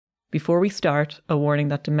Before we start, a warning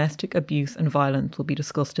that domestic abuse and violence will be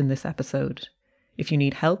discussed in this episode. If you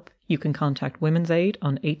need help, you can contact Women's Aid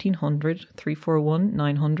on 1800 341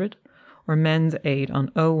 900 or Men's Aid on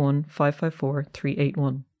 01 554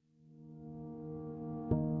 381.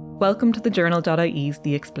 Welcome to the Journal.ie's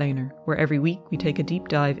The Explainer, where every week we take a deep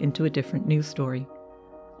dive into a different news story.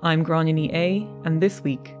 I'm Gráinne A, and this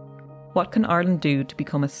week, what can Ireland do to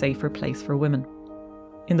become a safer place for women?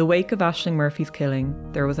 In the wake of Aisling Murphy's killing,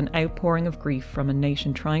 there was an outpouring of grief from a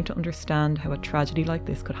nation trying to understand how a tragedy like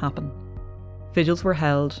this could happen. Vigils were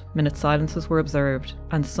held, minute silences were observed,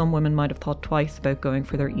 and some women might have thought twice about going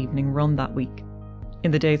for their evening run that week.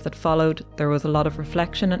 In the days that followed, there was a lot of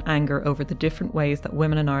reflection and anger over the different ways that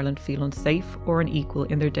women in Ireland feel unsafe or unequal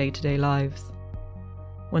in their day-to-day lives.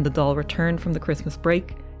 When the Dáil returned from the Christmas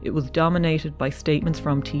break, it was dominated by statements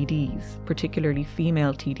from TDs, particularly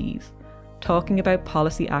female TDs, talking about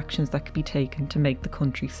policy actions that could be taken to make the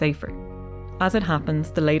country safer. As it happens,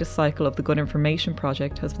 the latest cycle of the Good Information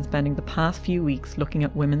Project has been spending the past few weeks looking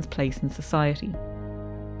at women's place in society.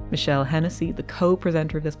 Michelle Hennessy, the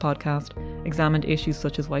co-presenter of this podcast, examined issues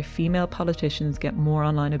such as why female politicians get more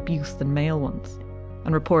online abuse than male ones,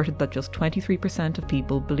 and reported that just 23% of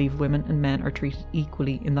people believe women and men are treated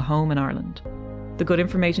equally in the home in Ireland. The Good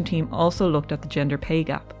Information team also looked at the gender pay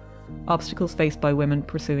gap, obstacles faced by women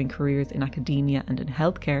pursuing careers in academia and in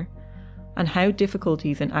healthcare, and how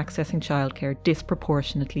difficulties in accessing childcare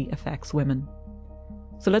disproportionately affects women.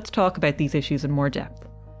 So let's talk about these issues in more depth.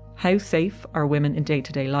 How safe are women in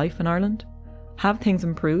day-to-day life in Ireland? Have things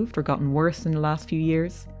improved or gotten worse in the last few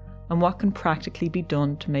years? And what can practically be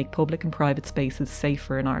done to make public and private spaces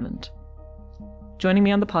safer in Ireland? Joining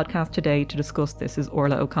me on the podcast today to discuss this is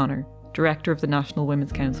Orla O'Connor, Director of the National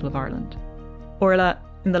Women's Council of Ireland. Orla,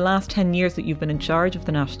 in the last 10 years that you've been in charge of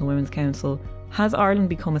the National Women's Council, has Ireland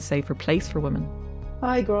become a safer place for women?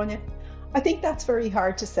 Hi, Gráinne. I think that's very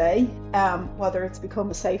hard to say, whether it's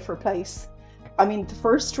become a safer place. I mean, the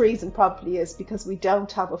first reason probably is because we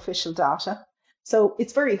don't have official data. So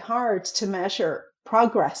it's very hard to measure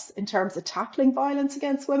progress in terms of tackling violence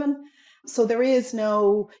against women. So there is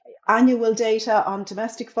no annual data on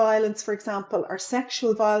domestic violence, for example, or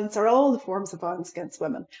sexual violence, or all the forms of violence against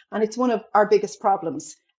women. And it's one of our biggest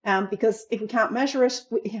problems. Because if we can't measure it,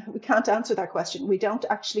 we can't answer that question. We don't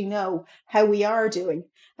actually know how we are doing.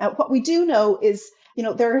 What we do know is,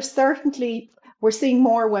 there are certainly, we're seeing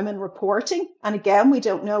more women reporting. And again, we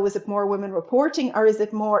don't know, is it more women reporting or is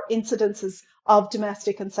it more incidences of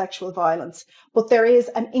domestic and sexual violence? But there is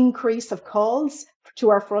an increase of calls to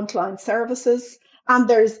our frontline services. And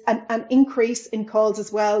there's an increase in calls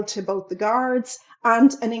as well to both the guards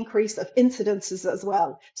and an increase of incidences as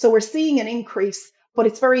well. So we're seeing an increase, but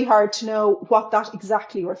it's very hard to know what that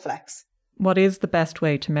exactly reflects. What is the best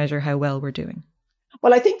way to measure how well we're doing?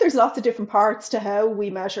 Well, I think there's lots of different parts to how we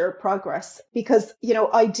measure progress because,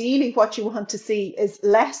 ideally what you want to see is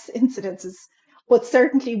less incidences. But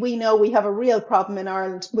certainly we know we have a real problem in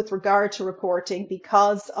Ireland with regard to reporting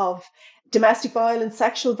because of domestic violence.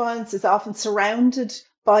 Sexual violence is often surrounded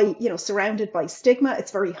by stigma.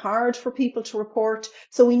 It's very hard for people to report.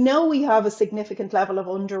 So we know we have a significant level of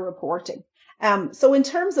underreporting. So in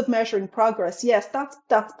terms of measuring progress, yes,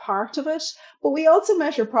 that's part of it. But we also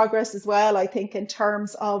measure progress as well, I think, in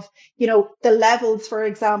terms of, the levels, for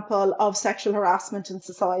example, of sexual harassment in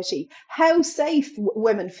society, how safe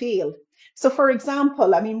women feel. So, for example,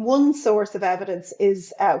 one source of evidence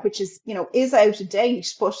is, which is out of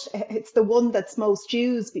date, but it's the one that's most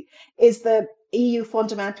used, is the EU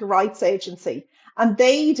Fundamental Rights Agency. And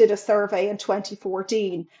they did a survey in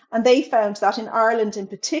 2014, and they found that in Ireland in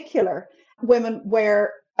particular, women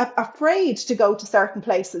were afraid to go to certain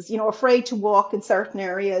places, afraid to walk in certain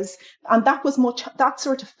areas. And that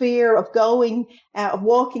sort of fear of going, of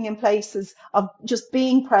walking in places, of just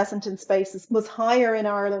being present in spaces was higher in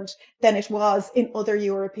Ireland than it was in other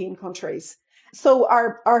European countries. So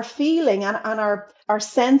our feeling and our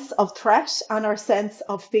sense of threat and our sense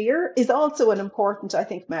of fear is also an important, I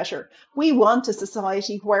think, measure. We want a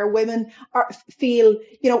society where women feel,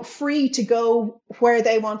 free to go where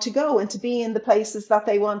they want to go and to be in the places that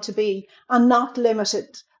they want to be and not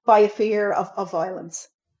limited by a fear of violence.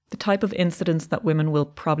 The type of incidents that women will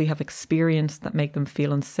probably have experienced that make them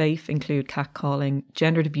feel unsafe include catcalling,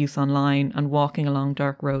 gendered abuse online, and walking along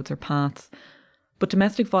dark roads or paths. But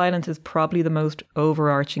domestic violence is probably the most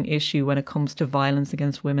overarching issue when it comes to violence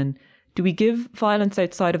against women. Do we give violence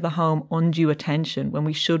outside of the home undue attention when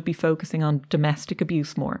we should be focusing on domestic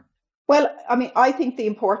abuse more? Well, I think the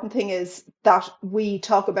important thing is that we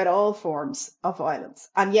talk about all forms of violence.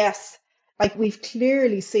 And yes, we've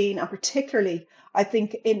clearly seen, and particularly I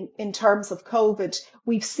think in terms of COVID,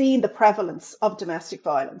 we've seen the prevalence of domestic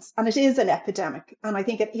violence, and it is an epidemic. And I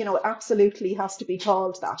think it, absolutely has to be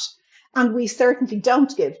called that. And we certainly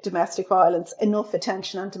don't give domestic violence enough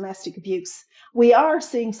attention and domestic abuse. We are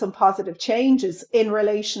seeing some positive changes in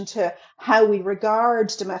relation to how we regard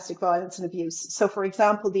domestic violence and abuse. So, for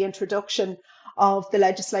example, the introduction of the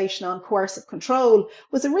legislation on coercive control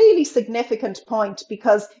was a really significant point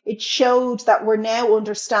because it showed that we're now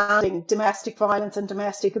understanding domestic violence and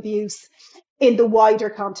domestic abuse in the wider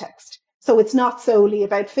context. So it's not solely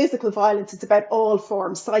about physical violence, it's about all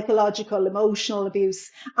forms, psychological, emotional abuse.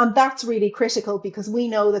 And that's really critical because we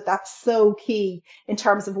know that that's so key in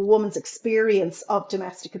terms of a woman's experience of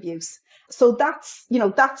domestic abuse. So that's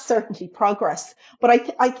certainly progress. But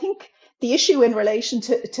I think the issue in relation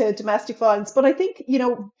to domestic violence, but I think,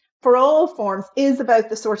 for all forms is about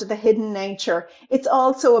the sort of the hidden nature. It's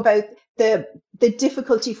also about the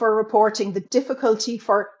difficulty for reporting, the difficulty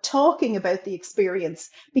for talking about the experience,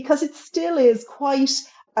 because it still is quite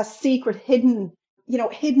a secret, hidden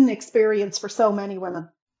experience for so many women.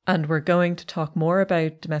 And we're going to talk more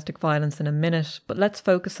about domestic violence in a minute, but let's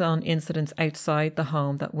focus on incidents outside the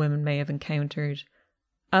home that women may have encountered.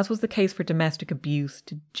 As was the case for domestic abuse,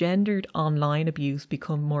 did gendered online abuse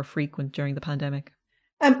become more frequent during the pandemic?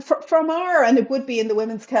 From and it would be in the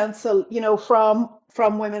Women's Council,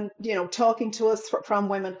 from women, talking to us, from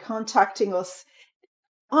women contacting us,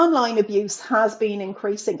 online abuse has been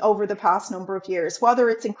increasing over the past number of years. Whether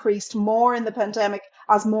it's increased more in the pandemic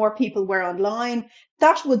as more people were online,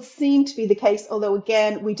 that would seem to be the case, although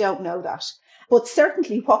again, we don't know that. But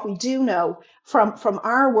certainly what we do know from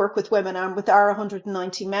our work with women and with our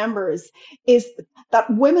 190 members is that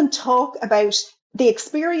women talk about the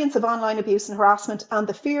experience of online abuse and harassment and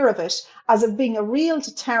the fear of it as of being a real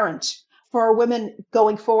deterrent for women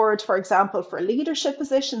going forward, for example, for leadership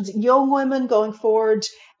positions, young women going forward,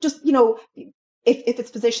 just, if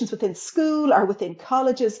it's positions within school or within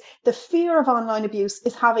colleges, the fear of online abuse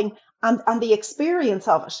is having, and the experience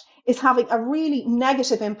of it is having a really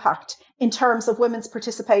negative impact in terms of women's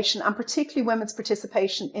participation and particularly women's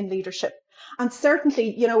participation in leadership. And certainly,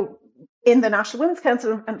 in the National Women's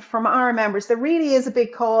Council and from our members, there really is a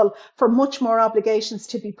big call for much more obligations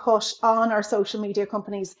to be put on our social media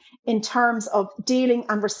companies in terms of dealing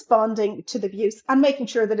and responding to the abuse and making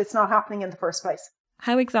sure that it's not happening in the first place.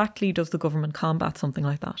 How exactly does the government combat something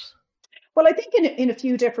like that? Well, I think in a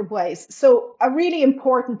few different ways. So a really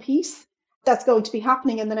important piece that's going to be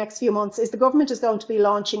happening in the next few months is the government is going to be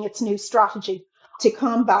launching its new strategy to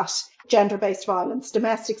combat gender-based violence,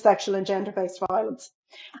 domestic, sexual and gender-based violence.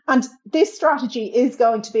 And this strategy is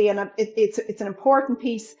going to be, it's an important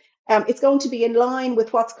piece. It's going to be in line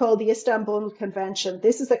with what's called the Istanbul Convention.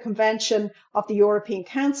 This is a convention of the European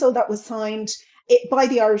Council that was signed by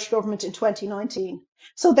the Irish government in 2019.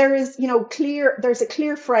 So there is, there's a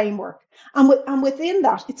clear framework. And within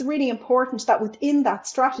that, it's really important that within that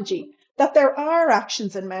strategy, that there are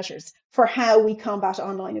actions and measures for how we combat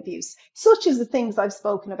online abuse, such as the things I've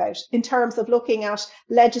spoken about in terms of looking at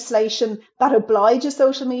legislation that obliges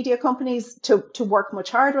social media companies to work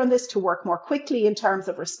much harder on this, to work more quickly in terms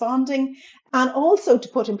of responding, and also to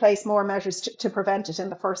put in place more measures to prevent it in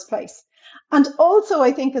the first place. And also,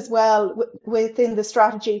 I think as well, within the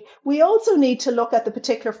strategy, we also need to look at the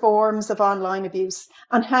particular forms of online abuse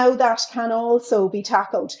and how that can also be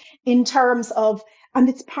tackled in terms of, and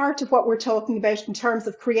it's part of what we're talking about in terms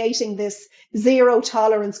of creating this zero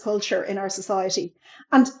tolerance culture in our society.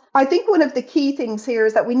 And I think one of the key things here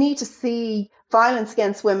is that we need to see violence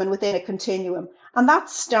against women within a continuum. And that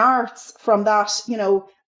starts from that,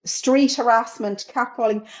 street harassment,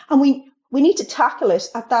 catcalling, and we need to tackle it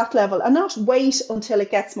at that level and not wait until it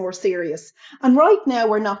gets more serious. And right now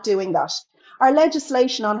we're not doing that. Our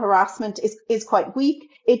legislation on harassment is quite weak.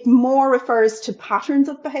 It more refers to patterns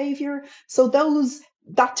of behaviour. So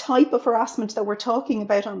that type of harassment that we're talking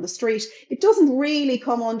about on the street, it doesn't really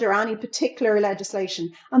come under any particular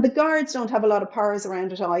legislation. And the guards don't have a lot of powers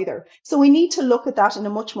around it either. So we need to look at that in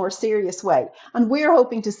a much more serious way. And we're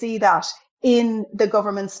hoping to see that in the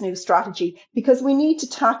government's new strategy, because we need to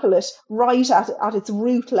tackle it right at its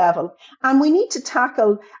root level. And we need to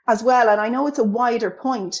tackle as well, and I know it's a wider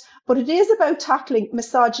point, but it is about tackling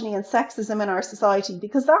misogyny and sexism in our society,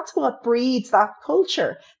 because that's what breeds that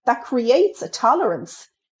culture that creates a tolerance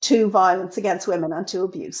to violence against women and to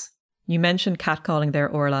abuse. You mentioned catcalling there,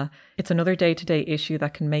 Orla. It's another day-to-day issue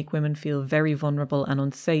that can make women feel very vulnerable and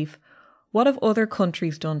unsafe. What have other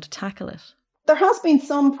countries done to tackle it? there has been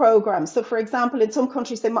some programs. So, for example, in some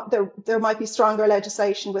countries, there might be stronger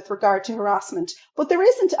legislation with regard to harassment, but there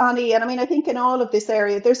isn't any. And I mean, I think in all of this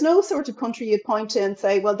area, there's no sort of country you'd point to and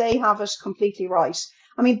say, well, they have it completely right.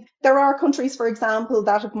 I mean, there are countries, for example,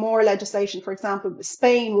 that have more legislation. For example,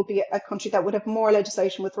 Spain would be a country that would have more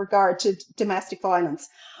legislation with regard to domestic violence.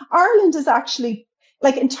 Ireland is actually,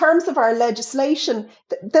 like, in terms of our legislation,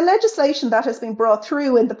 the legislation that has been brought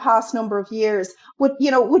through in the past number of years would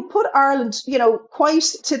put Ireland, quite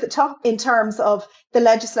to the top in terms of the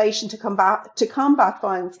legislation to combat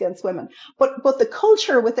violence against women. But the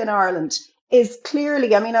culture within Ireland is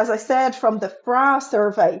clearly, I mean, as I said, from the FRA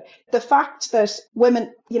survey, the fact that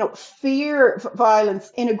women, fear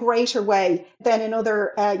violence in a greater way than in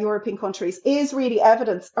other European countries is really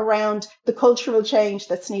evidence around the cultural change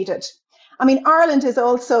that's needed. I mean, Ireland is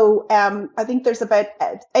also, I think there's about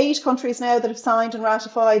 8 countries now that have signed and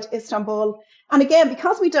ratified Istanbul. And again,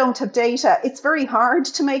 because we don't have data, it's very hard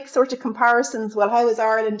to make sort of comparisons. Well, how is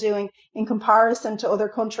Ireland doing in comparison to other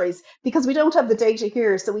countries? Because we don't have the data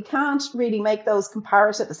here, so we can't really make those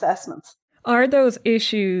comparative assessments. Are those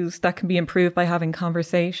issues that can be improved by having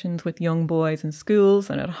conversations with young boys in schools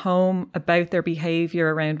and at home about their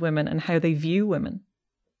behaviour around women and how they view women?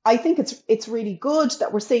 I think it's really good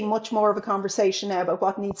that we're seeing much more of a conversation now about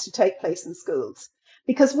what needs to take place in schools.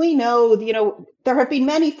 Because we know, there have been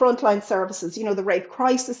many frontline services, the rape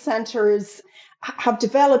crisis centres have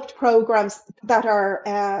developed programs that are,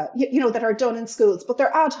 that are done in schools, but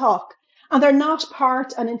they're ad hoc and they're not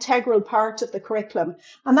an integral part of the curriculum.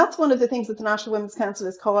 And that's one of the things that the National Women's Council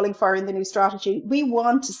is calling for in the new strategy. We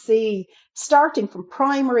want to see, starting from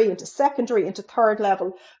primary into secondary into third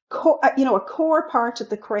level, a core part of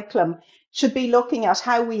the curriculum should be looking at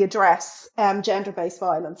how we address gender-based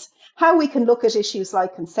violence, how we can look at issues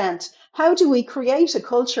like consent, how do we create a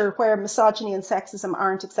culture where misogyny and sexism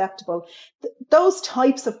aren't acceptable. Those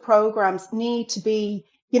types of programs need to be,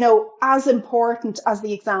 as important as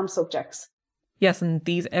the exam subjects. Yes, and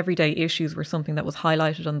these everyday issues were something that was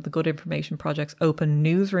highlighted on the Good Information Project's open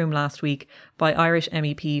newsroom last week by Irish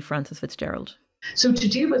MEP Frances Fitzgerald. So to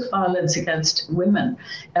deal with violence against women,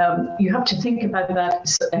 you have to think about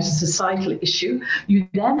that as a societal issue. You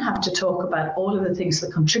then have to talk about all of the things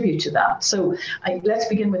that contribute to that. So let's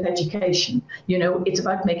begin with education. It's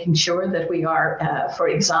about making sure that we are, for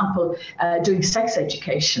example, doing sex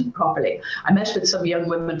education properly. I met with some young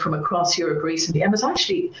women from across Europe recently and was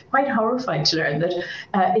actually quite horrified to learn that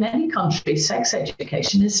in any country, sex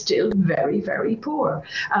education is still very, very poor.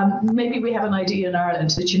 Maybe we have an idea in Ireland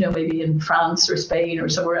that, maybe in France or Spain or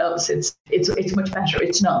somewhere else, it's much better.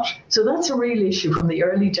 It's not. So that's a real issue from the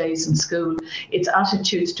early days in school. It's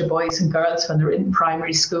attitudes to boys and girls when they're in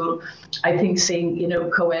primary school. I think seeing,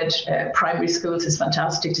 co-ed primary schools is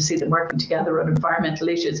fantastic to see them working together on environmental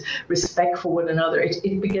issues, respect for one another.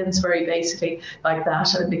 It begins very basically like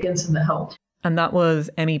that, and it begins in the home. And that was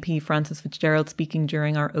MEP Frances Fitzgerald speaking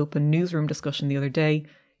during our open newsroom discussion the other day.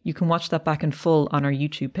 You can watch that back in full on our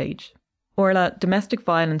YouTube page. Orla, domestic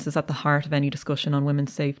violence is at the heart of any discussion on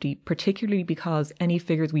women's safety, particularly because any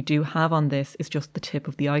figures we do have on this is just the tip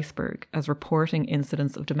of the iceberg, as reporting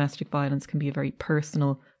incidents of domestic violence can be a very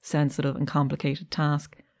personal, sensitive and complicated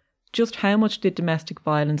task. Just how much did domestic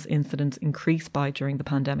violence incidents increase by during the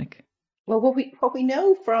pandemic? Well, what we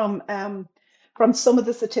know from some of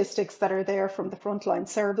the statistics that are there from the frontline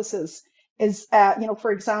services is,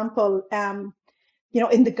 for example,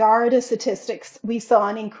 in the Garda statistics, we saw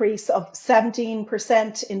an increase of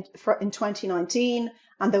 17% in 2019,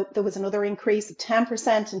 and there was another increase of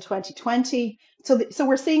 10% in 2020. So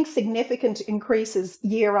we're seeing significant increases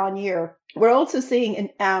year on year. We're also seeing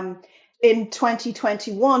in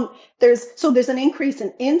 2021, there's an increase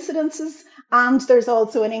in incidences, and there's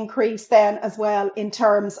also an increase then as well in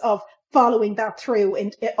terms of following that through,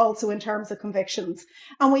 also in terms of convictions.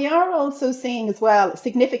 And we are also seeing as well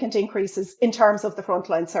significant increases in terms of the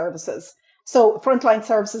frontline services. So frontline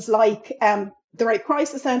services like the Rape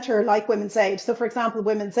Crisis Centre, like Women's Aid. So for example,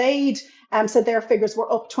 Women's Aid said their figures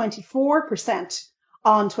were up 24%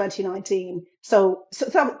 on 2019. So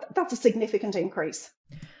that's a significant increase.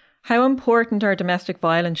 How important are domestic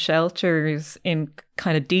violence shelters in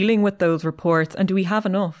kind of dealing with those reports, and do we have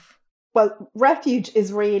enough? Well, refuge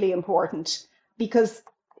is really important because,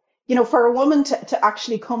 for a woman to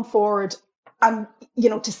actually come forward and,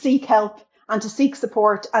 to seek help and to seek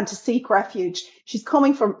support and to seek refuge, she's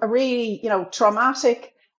coming from a really,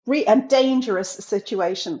 traumatic and dangerous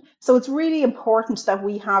situation. So it's really important that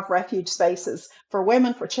we have refuge spaces for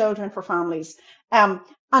women, for children, for families. And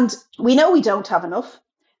we know we don't have enough.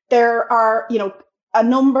 There are,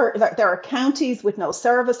 there are counties with no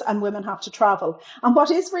service and women have to travel. And what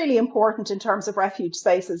is really important in terms of refuge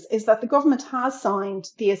spaces is that the government has signed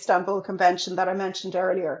the Istanbul Convention that I mentioned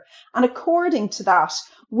earlier. And according to that,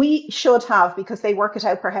 we should have, because they work it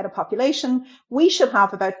out per head of population, we should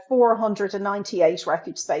have about 498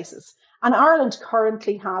 refuge spaces. And Ireland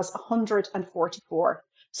currently has 144.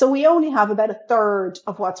 So we only have about a third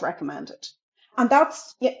of what's recommended. And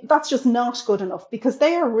that's just not good enough, because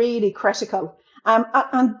they are really critical. And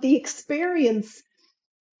the experience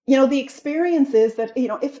is that,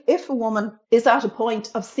 if a woman is at a point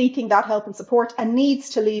of seeking that help and support and needs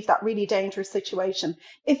to leave that really dangerous situation,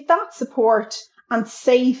 if that support and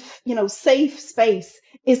safe space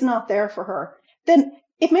is not there for her, then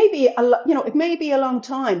it may be a long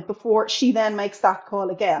time before she then makes that call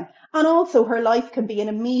again. And also her life can be in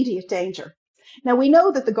immediate danger. Now, we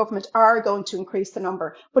know that the government are going to increase the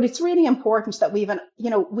number, but it's really important that we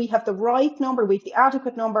have the right number, we have the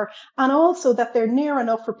adequate number, and also that they're near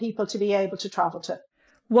enough for people to be able to travel to.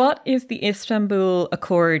 What is the Istanbul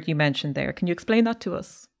Accord you mentioned there? Can you explain that to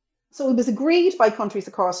us? So it was agreed by countries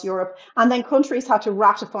across Europe, and then countries had to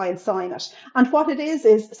ratify and sign it. And what it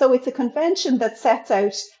is so it's a convention that sets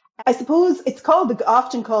out, I suppose it's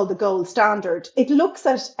often called the gold standard. It looks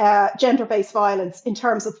at gender-based violence in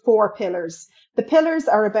terms of 4 pillars. The pillars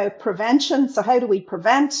are about prevention. So how do we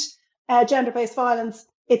prevent gender-based violence?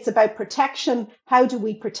 It's about protection. How do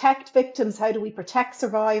we protect victims? How do we protect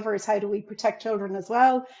survivors? How do we protect children as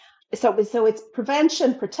well? So it's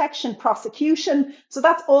prevention, protection, prosecution. So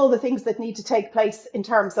that's all the things that need to take place in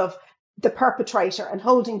terms of the perpetrator and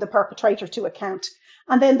holding the perpetrator to account.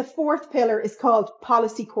 And then the 4th pillar is called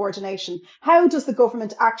policy coordination. How does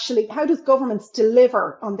governments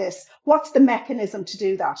deliver on this? What's the mechanism to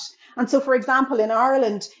do that? And so, for example, in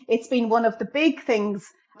Ireland, it's been one of the big things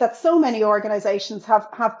that so many organisations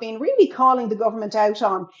have been really calling the government out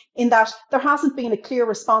on, in that there hasn't been a clear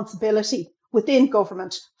responsibility within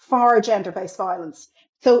government for gender-based violence.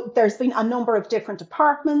 So there's been a number of different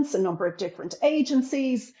departments, a number of different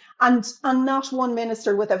agencies, and not one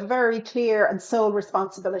minister with a very clear and sole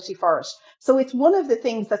responsibility for it. So it's one of the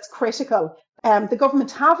things that's critical. The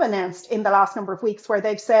government have announced in the last number of weeks where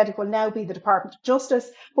they've said it will now be the Department of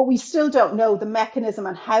Justice, but we still don't know the mechanism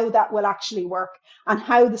and how that will actually work and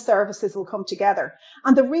how the services will come together.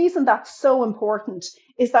 And the reason that's so important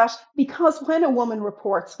is that because when a woman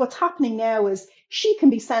reports, what's happening now is she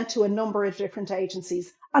can be sent to a number of different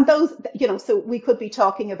agencies. And those, so we could be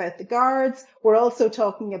talking about the guards. We're also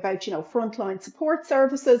talking about, frontline support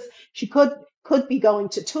services. She could be going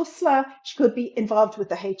to TUSLA. She could be involved with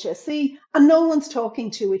the HSE, and no one's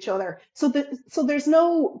talking to each other. So there's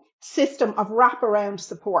no system of wraparound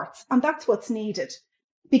supports. And that's what's needed,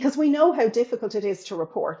 because we know how difficult it is to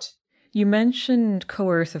report. You mentioned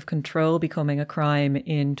coercive control becoming a crime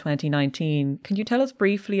in 2019. Can you tell us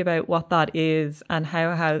briefly about what that is and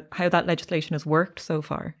how that legislation has worked so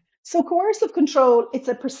far? So coercive control, it's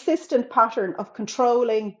a persistent pattern of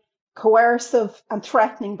controlling, coercive and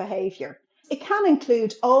threatening behaviour. It can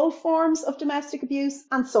include all forms of domestic abuse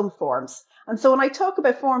and some forms. And so when I talk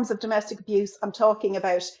about forms of domestic abuse, I'm talking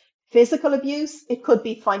about physical abuse. It could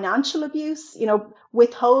be financial abuse,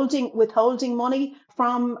 withholding money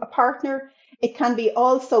from a partner. It can be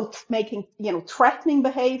also making, threatening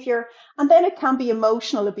behavior. And then it can be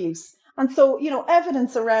emotional abuse. And so,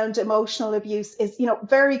 evidence around emotional abuse is,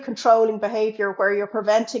 very controlling behavior where you're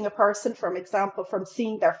preventing a person, for example, from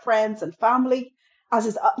seeing their friends and family, as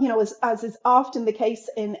is often the case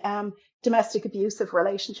in domestic abusive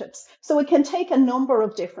relationships. So it can take a number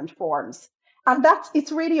of different forms. And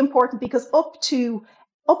it's really important, because up to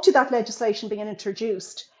that legislation being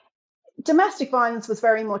introduced, domestic violence was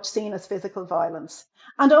very much seen as physical violence.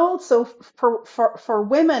 And also for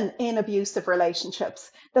women in abusive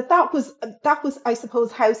relationships, that was, I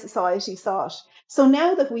suppose, how society saw it. So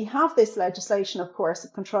now that we have this legislation of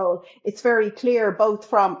coercive control, it's very clear, both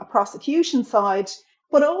from a prosecution side,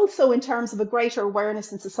 but also in terms of a greater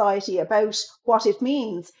awareness in society about what it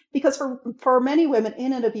means. Because for many women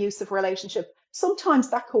in an abusive relationship, sometimes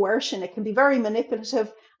that coercion, it can be very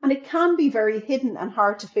manipulative and it can be very hidden and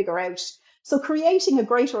hard to figure out. So creating a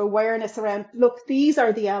greater awareness around, look, these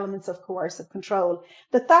are the elements of coercive control,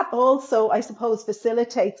 that also, I suppose,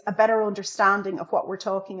 facilitates a better understanding of what we're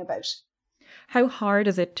talking about. How hard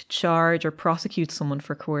is it to charge or prosecute someone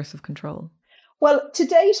for coercive control? Well, to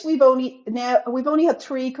date, we've only had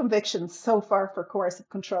 3 convictions so far for coercive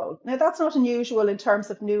control. Now, that's not unusual in terms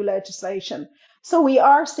of new legislation. So we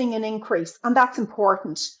are seeing an increase, and that's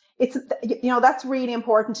important. That's really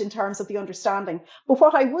important in terms of the understanding. But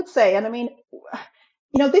what I would say, and I mean,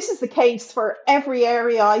 This is the case for every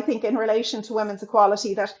area, I think, in relation to women's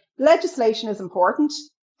equality, that legislation is important,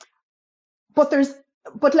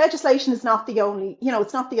 but legislation is not the only,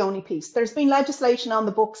 it's not the only piece. There's been legislation on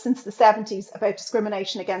the books since the 70s about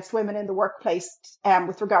discrimination against women in the workplace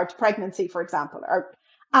with regard to pregnancy, for example,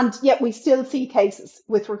 and yet we still see cases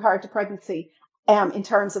with regard to pregnancy in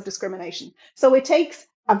terms of discrimination. So it takes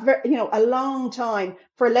a long time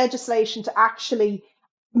for legislation to actually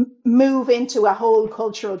move into a whole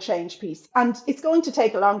cultural change piece, and it's going to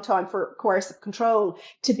take a long time for coercive control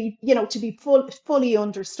to be fully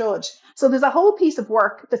understood. So there's a whole piece of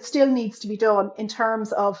work that still needs to be done in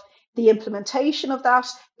terms of the implementation of that,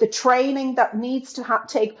 the training that needs to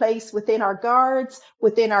take place within our guards,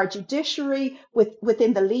 within our judiciary,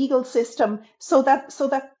 within the legal system, so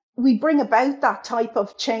that we bring about that type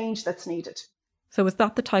of change that's needed. So is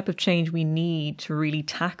that the type of change we need to really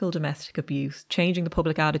tackle domestic abuse, changing the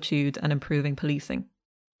public attitudes and improving policing?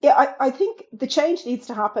 Yeah, I think the change needs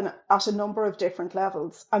to happen at a number of different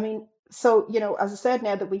levels. I mean, so, as I said,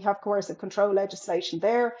 now that we have coercive control legislation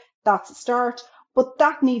there, that's a start. But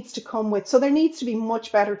that needs to come with, so there needs to be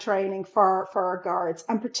much better training for our guards.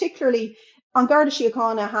 And particularly, An Garda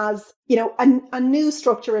Síochána has, a new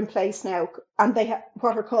structure in place now, and they have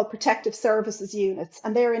what are called protective services units,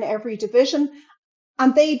 and they're in every division.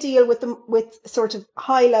 And they deal with them with sort of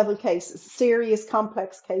high level cases, serious,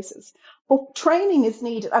 complex cases. But training is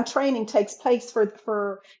needed, and training takes place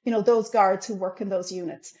for those guards who work in those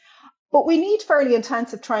units. But we need fairly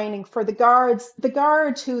intensive training for the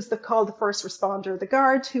guard who's called the first responder, the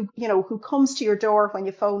guard who comes to your door when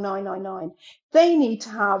you phone 999. They need to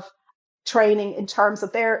have training in terms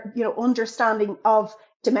of their understanding of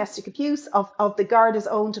domestic abuse, of the Garda's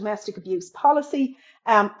own domestic abuse policy,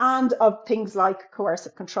 and of things like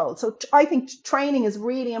coercive control. So I think training is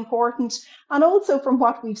really important. And also from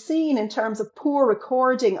what we've seen in terms of poor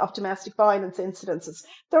recording of domestic violence incidences,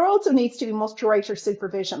 there also needs to be much greater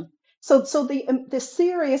supervision. So the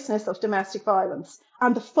seriousness of domestic violence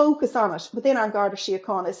and the focus on it within An Garda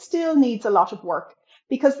Síochána still needs a lot of work,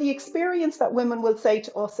 because the experience that women will say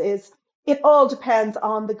to us is, it all depends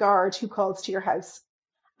on the guard who calls to your house.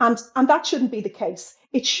 And that shouldn't be the case.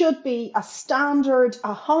 It should be a standard,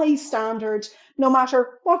 a high standard, no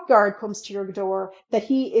matter what guard comes to your door, that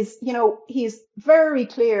he is very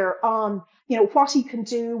clear on, what he can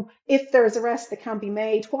do, if there's arrest that can be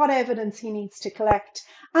made, what evidence he needs to collect.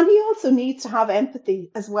 And he also needs to have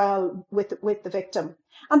empathy as well with the victim.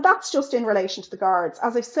 And that's just in relation to the guards.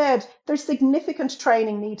 As I've said, there's significant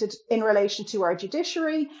training needed in relation to our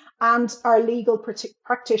judiciary and our legal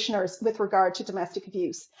practitioners with regard to domestic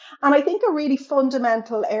abuse. And I think a really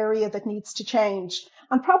fundamental area that needs to change,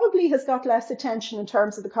 and probably has got less attention in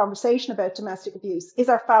terms of the conversation about domestic abuse, is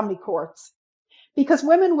our family courts. Because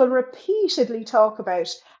women will repeatedly talk about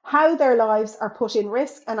how their lives are put in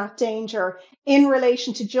risk and at danger in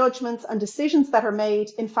relation to judgments and decisions that are made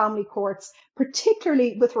in family courts,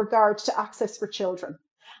 particularly with regard to access for children.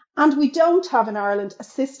 And we don't have in Ireland a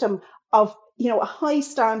system of, a high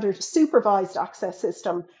standard supervised access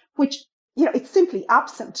system, which, it's simply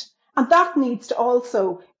absent. And that needs to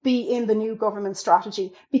also be in the new government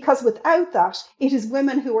strategy, because without that, it is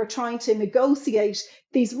women who are trying to negotiate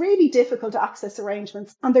these really difficult access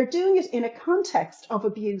arrangements, and they're doing it in a context of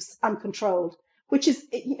abuse and control, which is,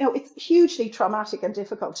 it's hugely traumatic and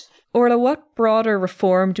difficult. Orla, what broader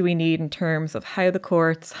reform do we need in terms of how the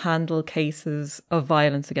courts handle cases of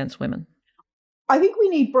violence against women? I think we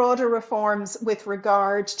need broader reforms with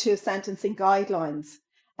regard to sentencing guidelines.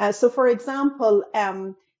 So, for example,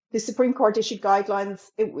 the Supreme Court issued guidelines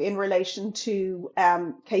in relation to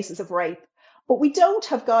cases of rape, but we don't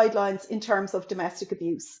have guidelines in terms of domestic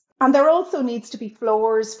abuse. And there also needs to be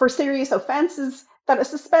floors for serious offences, that a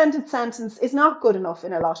suspended sentence is not good enough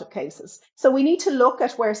in a lot of cases. So we need to look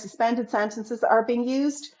at where suspended sentences are being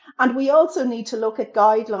used, and we also need to look at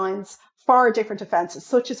guidelines for different offences,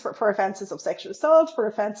 such as for offences of sexual assault, for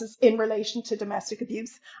offences in relation to domestic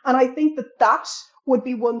abuse. And I think that would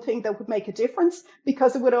be one thing that would make a difference,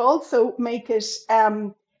 because it would also make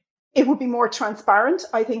it would be more transparent,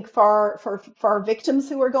 I think, for victims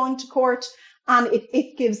who are going to court. And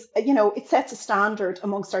it gives, it sets a standard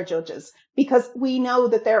amongst our judges, because we know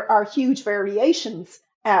that there are huge variations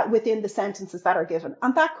within the sentences that are given,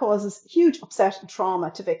 and that causes huge upset and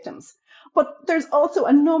trauma to victims. But there's also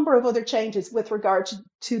a number of other changes with regard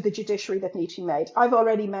to the judiciary that need to be made. I've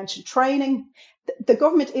already mentioned training. The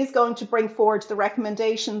government is going to bring forward the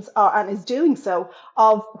recommendations, and is doing so,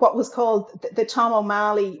 of what was called the Tom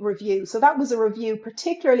O'Malley review. So that was a review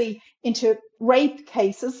particularly into rape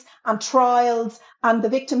cases and trials and the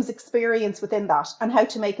victim's experience within that, and how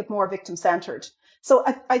to make it more victim-centred. So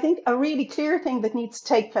I think a really clear thing that needs to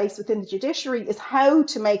take place within the judiciary is how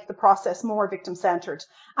to make the process more victim-centred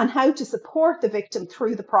and how to support the victim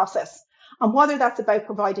through the process. And whether that's about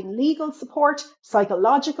providing legal support,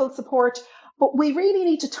 psychological support, but we really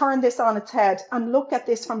need to turn this on its head and look at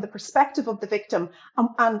this from the perspective of the victim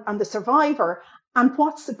and the survivor, and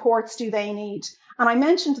what supports do they need. And I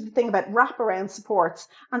mentioned the thing about wraparound supports.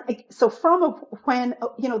 And so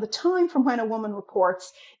the time from when a woman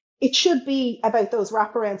reports, it should be about those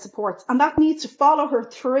wraparound supports, and that needs to follow her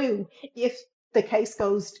through if the case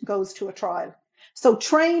goes to a trial. So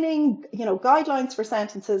training, guidelines for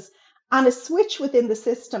sentences, and a switch within the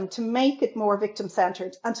system to make it more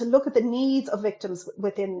victim-centred and to look at the needs of victims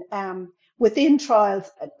within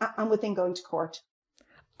trials and within going to court.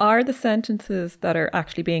 Are the sentences that are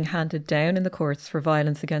actually being handed down in the courts for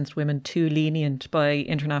violence against women too lenient by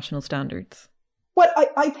international standards? Well,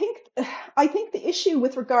 I think the issue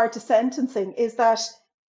with regard to sentencing is that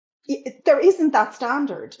there isn't that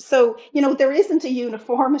standard. So, there isn't a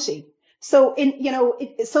uniformity. So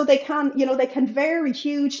so they can vary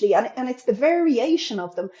hugely, and it's the variation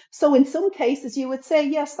of them. So in some cases you would say,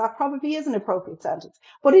 yes, that probably is an appropriate sentence.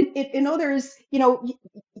 But in others,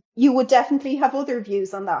 you would definitely have other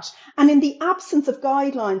views on that. And in the absence of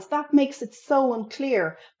guidelines, that makes it so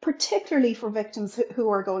unclear, particularly for victims who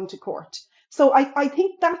are going to court. So I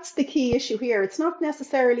think that's the key issue here. It's not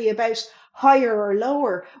necessarily about higher or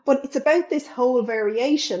lower, but it's about this whole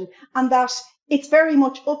variation, and that it's very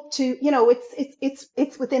much up to,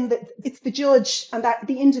 it's within it's the judge and that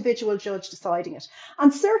the individual judge deciding it.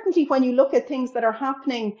 And certainly when you look at things that are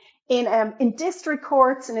happening in district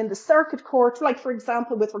courts and in the circuit court, like for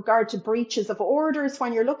example, with regard to breaches of orders,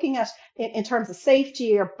 when you're looking at in terms of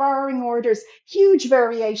safety or barring orders, huge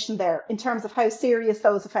variation there in terms of how serious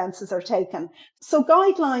those offences are taken. So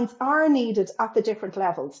guidelines are needed at the different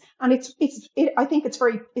levels. And I think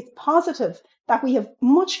it's positive that we have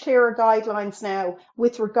much clearer guidelines now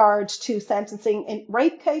with regard to sentencing in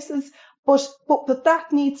rape cases, but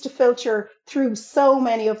that needs to filter through so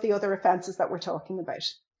many of the other offences that we're talking about.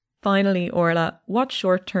 Finally, Orla, what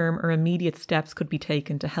short-term or immediate steps could be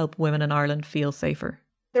taken to help women in Ireland feel safer?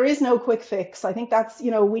 There is no quick fix. I think that's,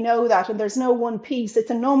 we know that, and there's no one piece.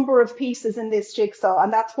 It's a number of pieces in this jigsaw,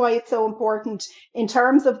 and that's why it's so important in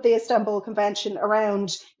terms of the Istanbul Convention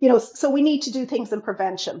around, so we need to do things in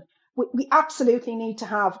prevention. We absolutely need to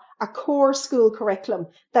have a core school curriculum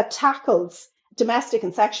that tackles domestic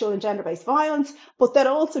and sexual and gender-based violence, but that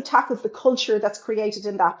also tackles the culture that's created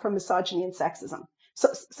in that from misogyny and sexism.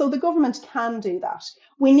 So the government can do that.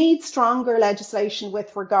 We need stronger legislation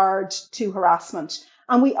with regard to harassment,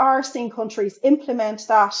 and we are seeing countries implement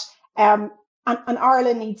that, and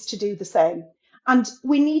Ireland needs to do the same. And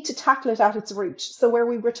we need to tackle it at its root. So where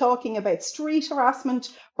we were talking about street harassment,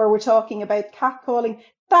 where we're talking about catcalling,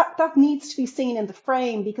 that needs to be seen in the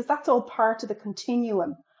frame, because that's all part of the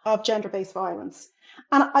continuum of gender-based violence.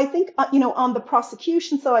 And I think, on the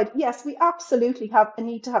prosecution side, yes, we absolutely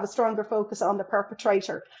need to have a stronger focus on the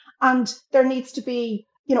perpetrator. And there needs to be,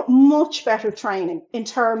 much better training in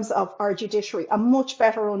terms of our judiciary, a much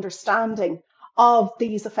better understanding of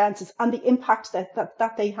these offences and the impact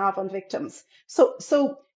that they have on victims. So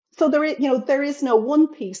there is no one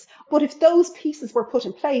piece, but if those pieces were put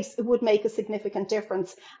in place, it would make a significant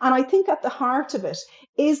difference. And I think at the heart of it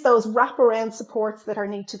is those wraparound supports that are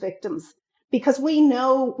needed to victims, because we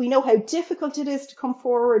know how difficult it is to come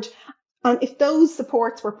forward. And if those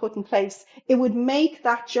supports were put in place, it would make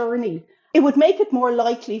that journey, it would make it more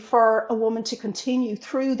likely for a woman to continue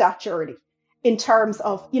through that journey in terms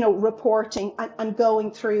of, reporting and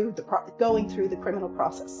going through the criminal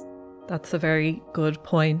process. That's a very good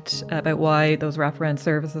point about why those wraparound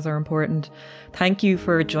services are important. Thank you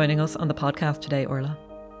for joining us on the podcast today, Orla.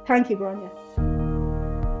 Thank you, Grania.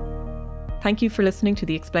 Thank you for listening to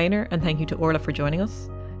The Explainer, and thank you to Orla for joining us.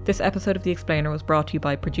 This episode of The Explainer was brought to you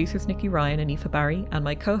by producers Nikki Ryan and Aoife Barry and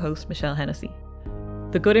my co-host Michelle Hennessy.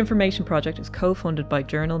 The Good Information Project is co-funded by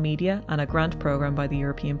Journal Media and a grant programme by the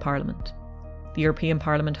European Parliament. The European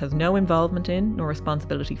Parliament has no involvement in nor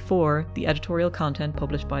responsibility for the editorial content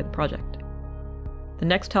published by the project. The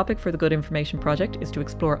next topic for the Good Information Project is to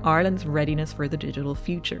explore Ireland's readiness for the digital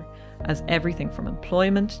future, as everything from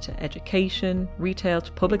employment to education, retail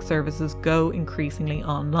to public services go increasingly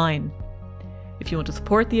online. If you want to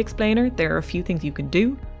support The Explainer, there are a few things you can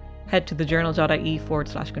do. Head to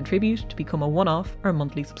thejournal.ie/contribute to become a one-off or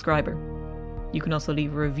monthly subscriber. You can also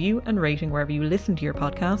leave a review and rating wherever you listen to your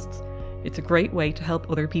podcasts. It's a great way to help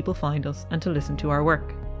other people find us and to listen to our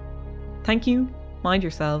work. Thank you, mind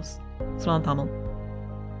yourselves, Slán Tamil.